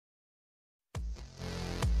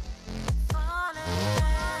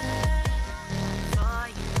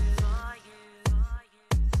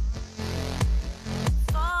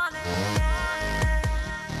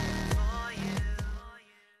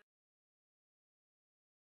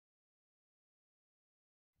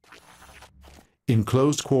In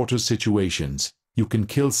close-quarters situations, you can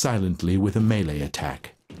kill silently with a melee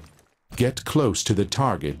attack. Get close to the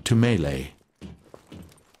target to melee.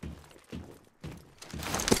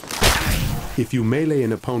 If you melee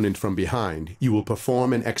an opponent from behind, you will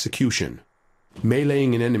perform an execution.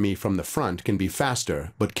 Meleeing an enemy from the front can be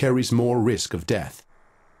faster, but carries more risk of death.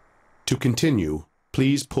 To continue,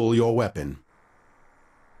 please pull your weapon.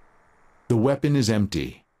 The weapon is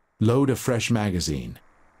empty. Load a fresh magazine.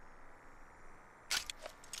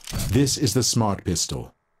 This is the Smart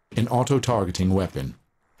Pistol, an auto-targeting weapon.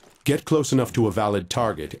 Get close enough to a valid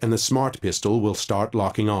target and the Smart Pistol will start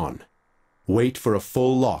locking on. Wait for a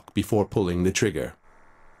full lock before pulling the trigger.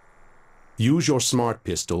 Use your Smart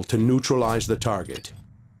Pistol to neutralize the target.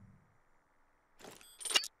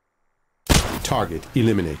 Target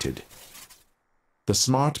eliminated. The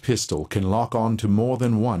Smart Pistol can lock on to more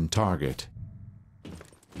than one target.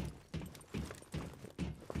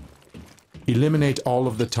 Eliminate all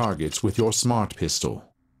of the targets with your Smart Pistol.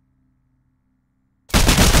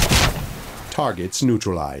 Targets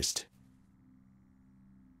neutralized.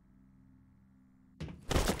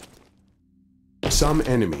 Some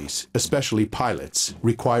enemies, especially pilots,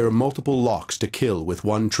 require multiple locks to kill with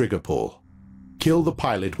one trigger pull. Kill the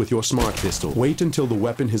pilot with your Smart Pistol. Wait until the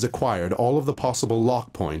weapon has acquired all of the possible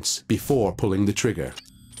lock points before pulling the trigger.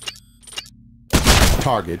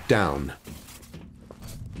 Target down.